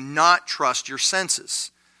live and not trust your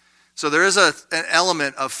senses. So there is an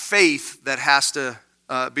element of faith that has to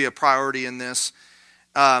be a priority in this.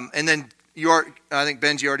 And then I think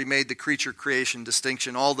Benji already made the creature creation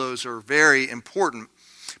distinction. All those are very important.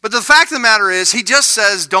 But the fact of the matter is, he just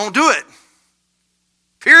says, don't do it.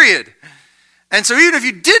 Period. And so even if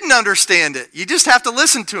you didn't understand it, you just have to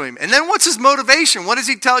listen to him. And then what's his motivation? What does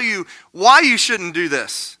he tell you why you shouldn't do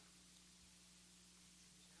this?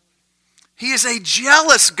 He is a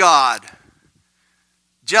jealous God.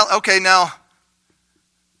 Okay, now,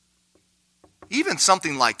 even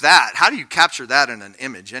something like that, how do you capture that in an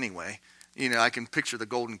image anyway? You know, I can picture the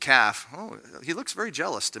golden calf. Oh, he looks very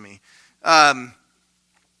jealous to me.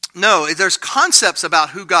 No, there's concepts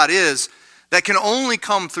about who God is that can only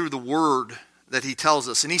come through the Word that he tells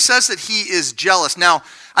us. And he says that he is jealous. Now,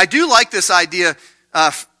 I do like this idea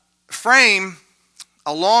frame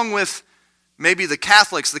along with maybe the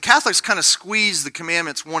Catholics. The Catholics kind of squeeze the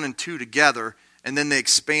commandments 1 and 2 together, and then they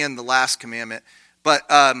expand the last commandment. But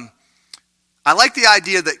I like the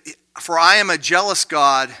idea that for I am a jealous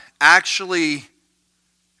God actually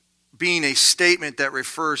being a statement that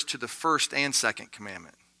refers to the first and second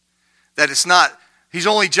commandment. That it's not, he's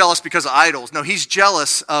only jealous because of idols. No, he's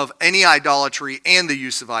jealous of any idolatry and the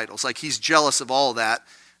use of idols. Like he's jealous of all that.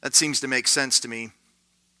 That seems to make sense to me.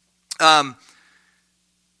 How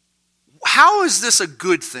is this a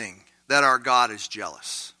good thing that our God is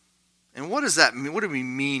jealous? And what does that mean? What do we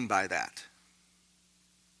mean by that?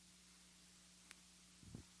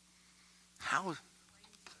 How?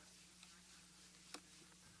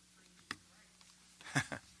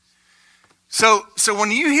 So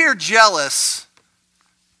when you hear jealous,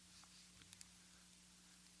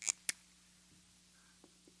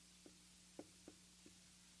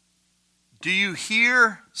 do you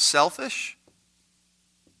hear selfish?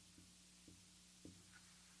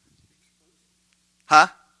 Huh?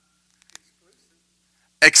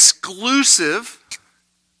 Exclusive.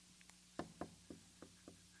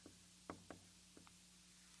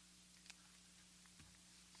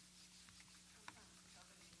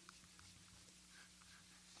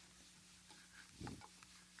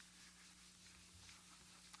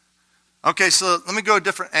 Okay, so let me go a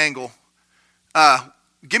different angle.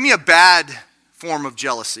 Give me a bad form of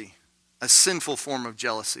jealousy, a sinful form of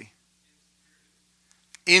jealousy.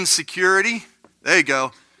 Insecurity. There you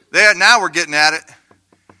go. Now we're getting at it.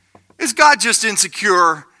 Is God just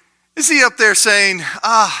insecure? Is he up there saying,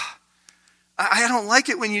 I don't like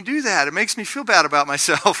it when you do that. It makes me feel bad about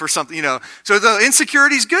myself or something, you know. So the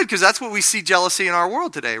insecurity is good because that's what we see jealousy in our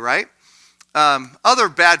world today, right? Other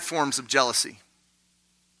bad forms of jealousy.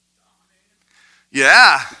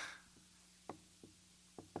 Yeah.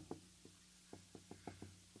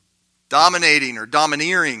 Dominating or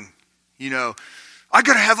domineering, you know. I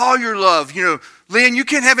got to have all your love, you know. Leanne, you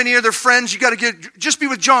can't have any other friends. You got to just be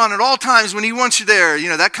with John at all times when he wants you there. You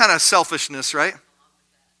know, that kind of selfishness, right?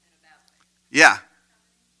 Yeah.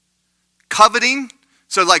 Coveting.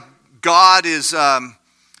 So like God is...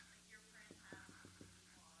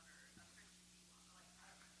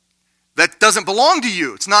 that doesn't belong to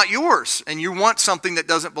you. It's not yours. And you want something that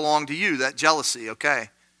doesn't belong to you. That jealousy, okay.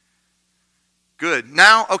 Good.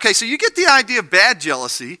 Now, okay, so you get the idea of bad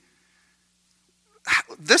jealousy.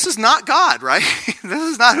 This is not God, right?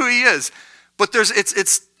 This is not who he is. But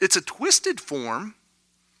it's a twisted form.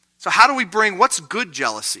 So how do we bring, what's good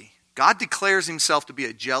jealousy? God declares himself to be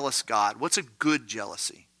a jealous God. What's a good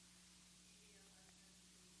jealousy?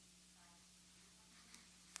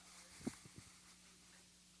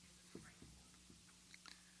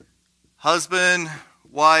 Husband,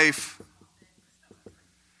 wife.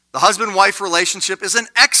 The husband-wife relationship is an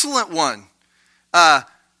excellent one.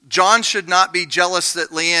 John should not be jealous that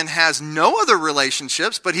Leanne has no other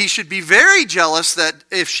relationships, but he should be very jealous that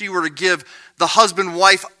if she were to give the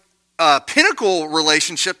husband-wife pinnacle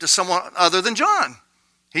relationship to someone other than John.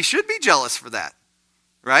 He should be jealous for that,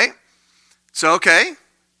 right? So, okay.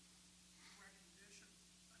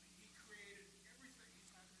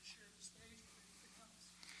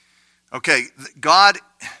 Okay, God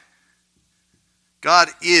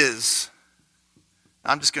is,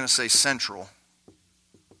 I'm just going to say central.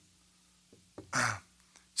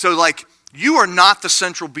 So like, you are not the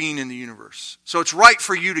central being in the universe. So it's right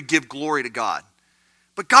for you to give glory to God.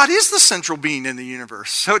 But God is the central being in the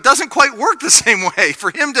universe. So it doesn't quite work the same way.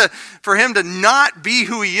 For him to not be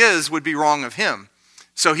who he is would be wrong of him.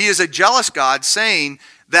 So he is a jealous God saying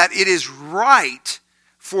that it is right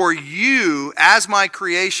for you as my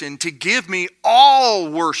creation to give me all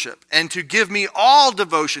worship and to give me all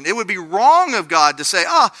devotion. It would be wrong of God to say,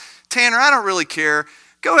 Tanner, I don't really care.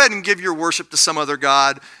 Go ahead and give your worship to some other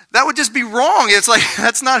God. That would just be wrong. It's like,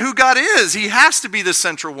 that's not who God is. He has to be the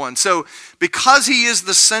central one. So because he is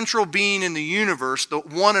the central being in the universe, the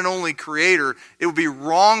one and only creator, it would be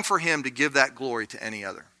wrong for him to give that glory to any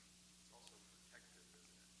other.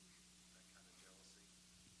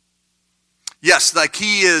 Yes, like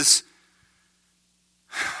he is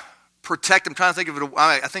protective. I'm trying to think of it.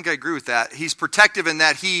 I think I agree with that. He's protective in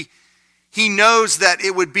that he knows that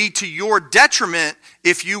it would be to your detriment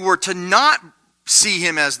if you were to not see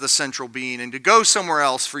him as the central being and to go somewhere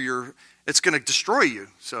else it's going to destroy you.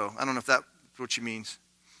 So I don't know if that's what she means.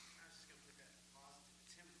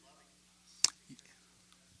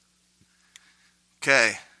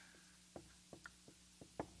 Okay.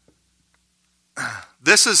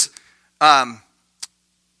 This is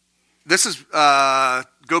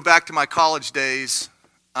go back to my college days.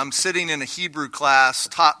 I'm sitting in a Hebrew class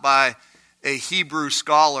taught by a Hebrew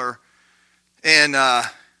scholar, and I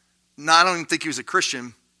don't even think he was a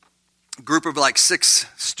Christian. A group of like 6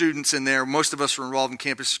 students in there. Most of us were involved in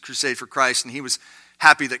Campus Crusade for Christ, and he was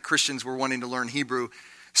happy that Christians were wanting to learn Hebrew.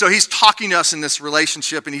 So he's talking to us in this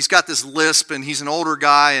relationship, and he's got this lisp, and he's an older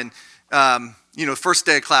guy, and first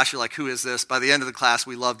day of class, you're like, who is this? By the end of the class,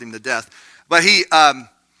 we loved him to death. But he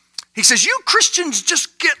says, you Christians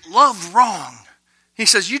just get love wrong. He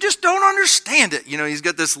says, you just don't understand it. He's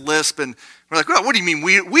got this lisp, and we're like, well, what do you mean?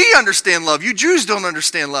 We understand love. You Jews don't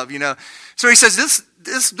understand love, So he says,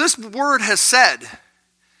 this word has said,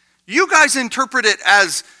 you guys interpret it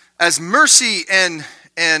as mercy and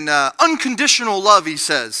unconditional love, he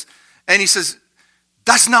says. And he says,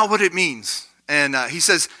 that's not what it means. And he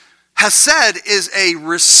says, hesed is a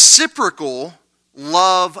reciprocal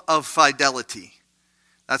love of fidelity.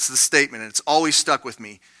 That's the statement, and it's always stuck with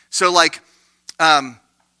me. So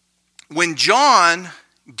when John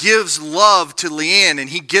gives love to Leanne and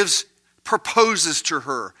he proposes to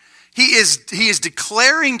her, he is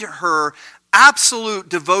declaring to her absolute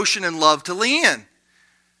devotion and love to Leanne.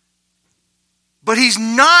 But he's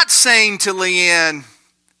not saying to Leanne,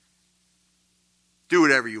 do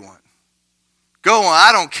whatever you want. Go on,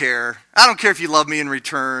 I don't care. I don't care if you love me in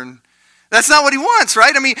return. That's not what he wants,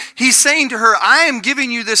 right? I mean, he's saying to her, I am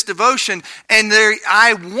giving you this devotion, and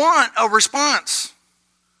I want a response.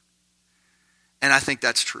 And I think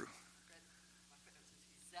that's true.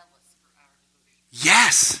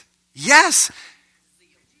 Yes.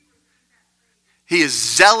 He is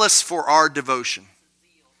zealous for our devotion.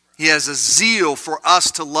 He has a zeal for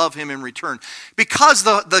us to love him in return. Because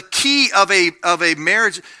the key of a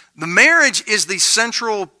marriage, the marriage is the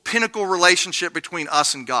central pinnacle relationship between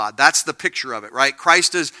us and God. That's the picture of it, right?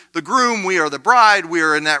 Christ is the groom, we are the bride, we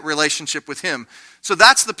are in that relationship with him. So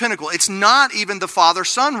that's the pinnacle. It's not even the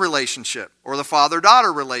father-son relationship or the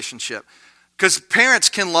father-daughter relationship. Because parents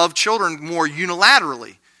can love children more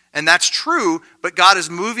unilaterally. And that's true, but God is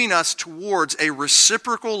moving us towards a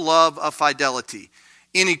reciprocal love of fidelity.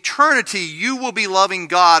 In eternity, you will be loving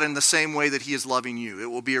God in the same way that he is loving you.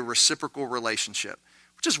 It will be a reciprocal relationship,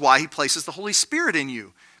 which is why he places the Holy Spirit in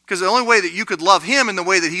you. Because the only way that you could love him in the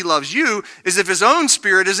way that he loves you is if his own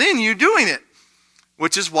Spirit is in you doing it.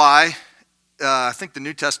 Which is why I think the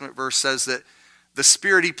New Testament verse says that the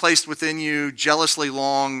Spirit he placed within you jealously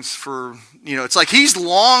longs for, it's like he's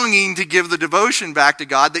longing to give the devotion back to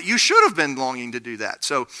God that you should have been longing to do that.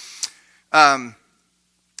 So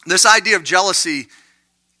this idea of jealousy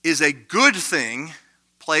is a good thing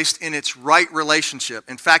placed in its right relationship.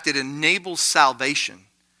 In fact, it enables salvation.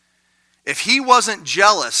 If he wasn't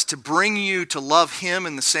jealous to bring you to love him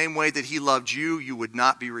in the same way that he loved you, you would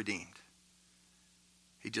not be redeemed.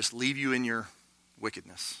 He'd just leave you in your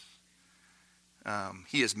wickedness.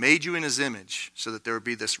 He has made you in his image so that there would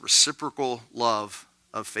be this reciprocal love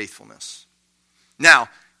of faithfulness. Now,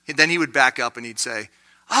 then he would back up and he'd say,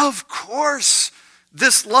 of course,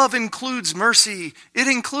 this love includes mercy. It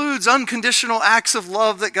includes unconditional acts of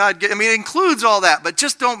love that God gives. I mean, it includes all that, but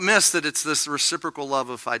just don't miss that it's this reciprocal love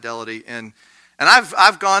of fidelity. And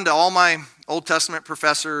I've gone to all my Old Testament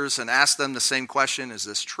professors and asked them the same question: is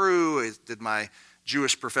this true? Did my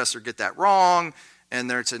Jewish professor get that wrong? And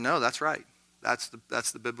they'd say, no, that's right. That's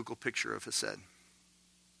the biblical picture of Hesed.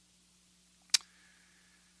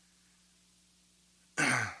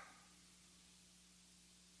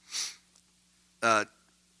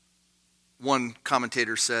 One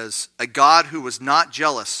commentator says, a God who was not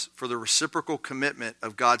jealous for the reciprocal commitment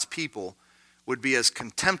of God's people would be as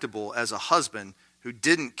contemptible as a husband who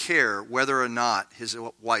didn't care whether or not his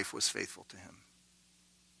wife was faithful to him.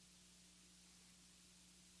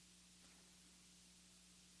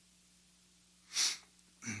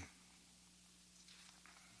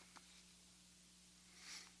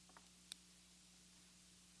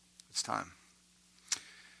 this time.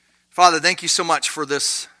 Father, thank you so much for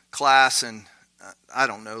this class, and I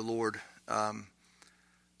don't know, Lord.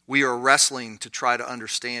 We are wrestling to try to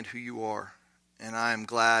understand who you are, and I am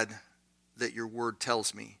glad that your word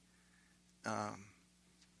tells me.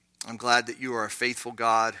 I'm glad that you are a faithful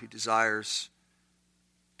God who desires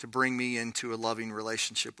to bring me into a loving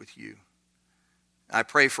relationship with you. I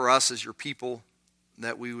pray for us as your people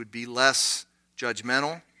that we would be less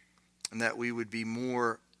judgmental and that we would be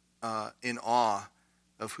more in awe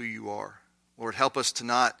of who you are. Lord, help us to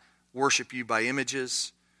not worship you by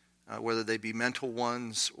images, whether they be mental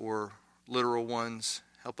ones or literal ones.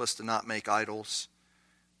 Help us to not make idols.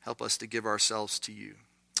 Help us to give ourselves to you.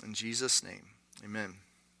 In Jesus' name, amen.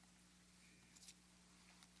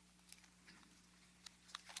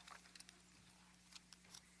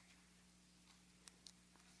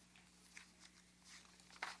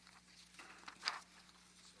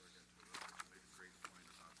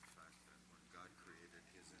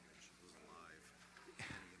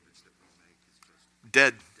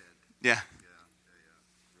 Dead. Yeah.